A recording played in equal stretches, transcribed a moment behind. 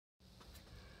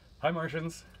Hi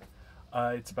Martians!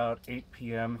 It's about 8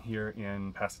 p.m. here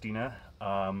in Pasadena.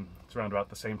 It's around about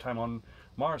the same time on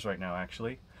Mars right now,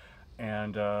 actually.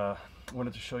 And I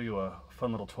wanted to show you a fun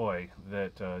little toy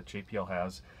that JPL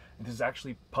has. And this is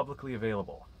actually publicly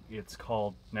available. It's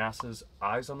called NASA's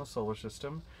Eyes on the Solar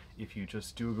System. If you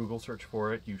just do a Google search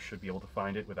for it, you should be able to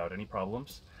find it without any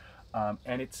problems.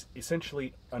 And it's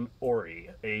essentially an ORI,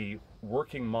 a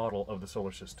working model of the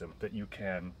solar system that you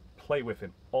can play with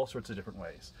in all sorts of different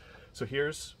ways. So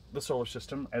here's the solar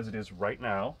system as it is right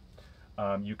now.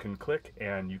 You can click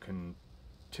and you can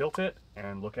tilt it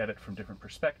and look at it from different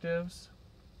perspectives.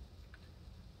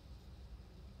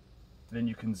 Then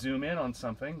you can zoom in on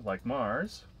something like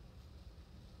Mars.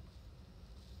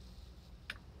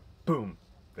 Boom!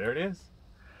 There it is.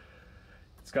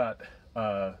 It's got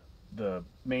the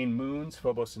main moons,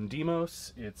 Phobos and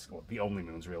Deimos. It's the only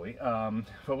moons, really.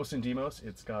 Phobos and Deimos.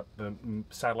 It's got the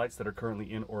satellites that are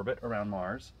currently in orbit around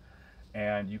Mars.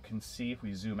 And you can see, if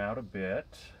we zoom out a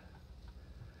bit,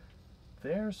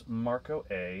 there's Marco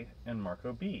A and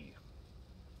Marco B.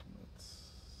 Let's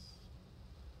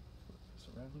flip this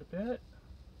around a bit.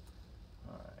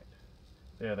 Alright,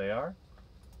 there they are.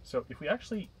 So if we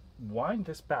actually wind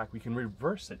this back, we can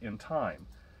reverse it in time.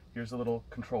 Here's a little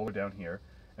controller down here.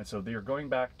 And so they're going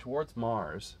back towards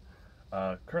Mars.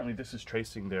 Currently this is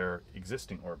tracing their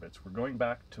existing orbits. We're going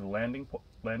back to the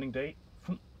landing date.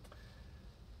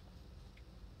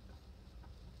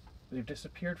 They've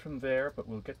disappeared from there, but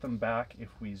we'll get them back if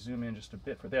we zoom in just a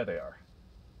bit. There they are.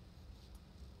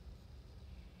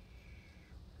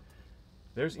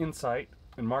 There's InSight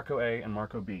and Marco A and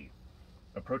Marco B.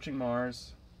 Approaching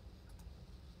Mars.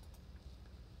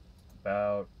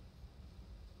 About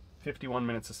 51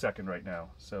 minutes a second right now.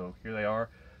 So here they are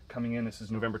coming in. This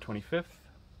is November 25th.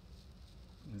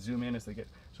 Zoom in as they get.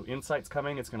 So InSight's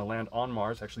coming. It's going to land on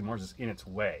Mars. Actually, Mars is in its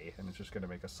way, and it's just going to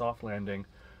make a soft landing.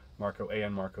 Marco A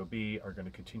and Marco B are going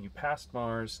to continue past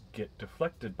Mars, get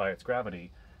deflected by its gravity,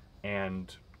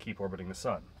 and keep orbiting the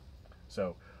Sun.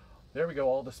 So there we go,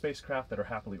 all the spacecraft that are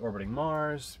happily orbiting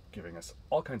Mars, giving us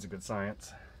all kinds of good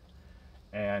science.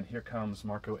 And here comes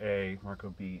Marco A,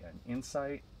 Marco B, and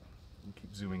InSight. And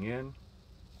keep zooming in.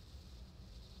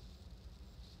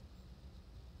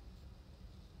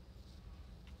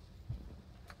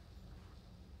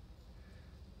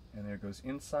 And there goes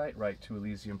InSight right to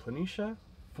Elysium Planitia.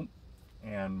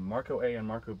 And Marco A and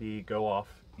Marco B go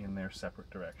off in their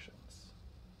separate directions.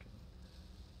 You can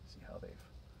see how they've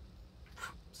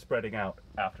spreading out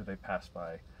after they pass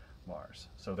by Mars.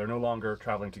 So they're no longer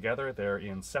traveling together, they're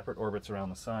in separate orbits around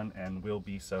the Sun and will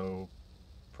be so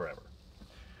forever.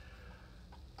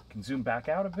 You can zoom back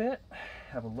out a bit,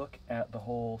 have a look at the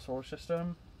whole solar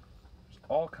system. There's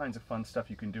all kinds of fun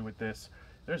stuff you can do with this.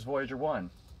 There's Voyager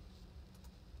 1.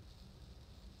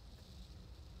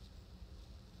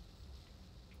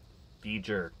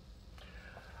 Beeger.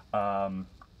 And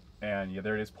yeah,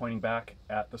 there it is pointing back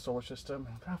at the solar system.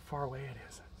 Look how far away it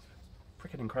is. It's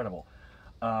freaking incredible.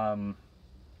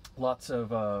 Lots of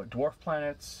dwarf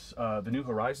planets. The New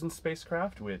Horizons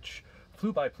spacecraft, which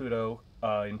flew by Pluto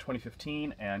in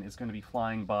 2015 and is going to be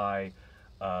flying by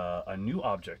a new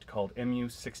object called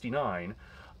MU-69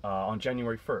 on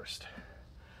January 1st.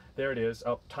 There it is.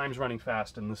 Oh, time's running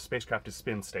fast and the spacecraft is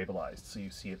spin stabilized, so you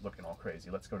see it looking all crazy.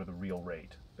 Let's go to the real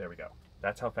rate. There we go.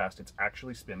 That's how fast it's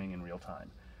actually spinning in real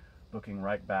time. Looking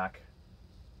right back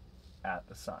at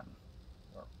the Sun,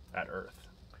 or at Earth.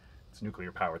 It's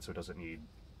nuclear powered, so it doesn't need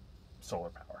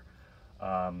solar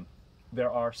power. There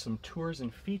are some tours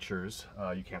and features.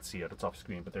 You can't see it, it's off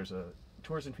screen, but there's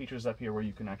tours and features up here where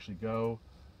you can actually go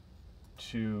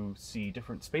to see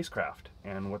different spacecraft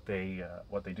and what they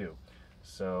do.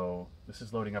 So this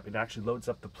is loading up. It actually loads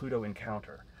up the Pluto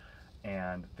encounter,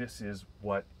 and this is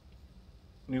what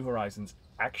New Horizons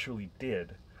actually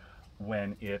did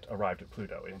when it arrived at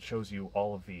Pluto. And it shows you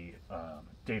all of the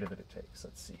data that it takes.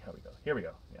 Let's see how we go. Here we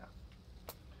go. Yeah.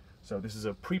 So this is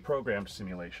a pre-programmed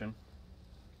simulation.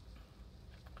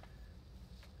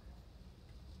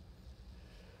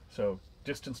 So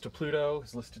distance to Pluto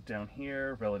is listed down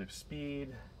here. Relative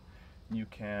speed. You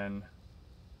can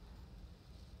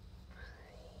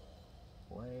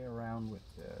play around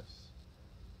with this.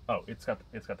 Oh, it's got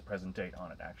the present date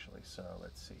on it actually. So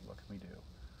let's see, what can we do?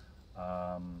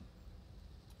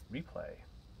 Replay.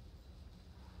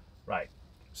 Right.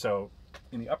 So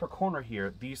in the upper corner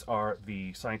here, these are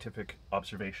the scientific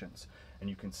observations, and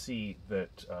you can see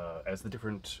that as the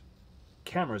different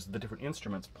cameras, the different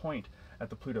instruments point at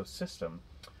the Pluto system,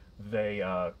 they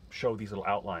show these little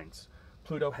outlines.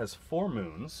 Pluto has 4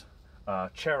 moons.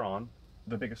 Charon,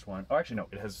 the biggest one. Oh, actually no,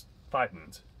 it has 5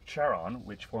 moons. Charon,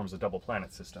 which forms a double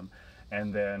planet system,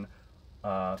 and then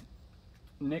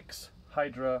Nix,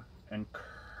 Hydra, and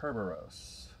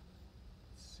Kerberos.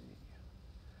 Let's see.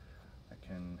 I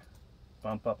can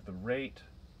bump up the rate.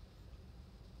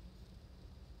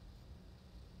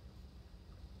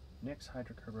 Nix,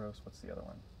 Hydra, Kerberos, what's the other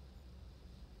one?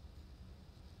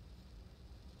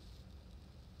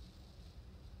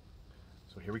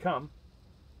 So here we come.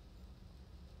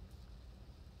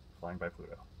 Flying by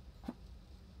Pluto.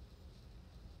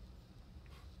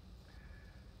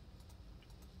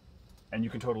 And you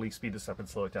can totally speed this up and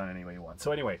slow it down any way you want.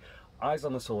 So anyway, Eyes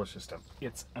on the Solar System.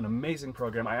 It's an amazing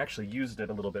program. I actually used it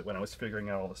a little bit when I was figuring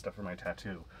out all the stuff for my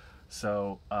tattoo.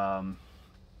 So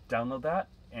download that,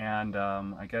 and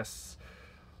I guess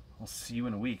I'll see you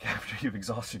in a week after you've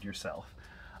exhausted yourself.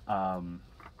 All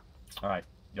right,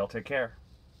 y'all take care.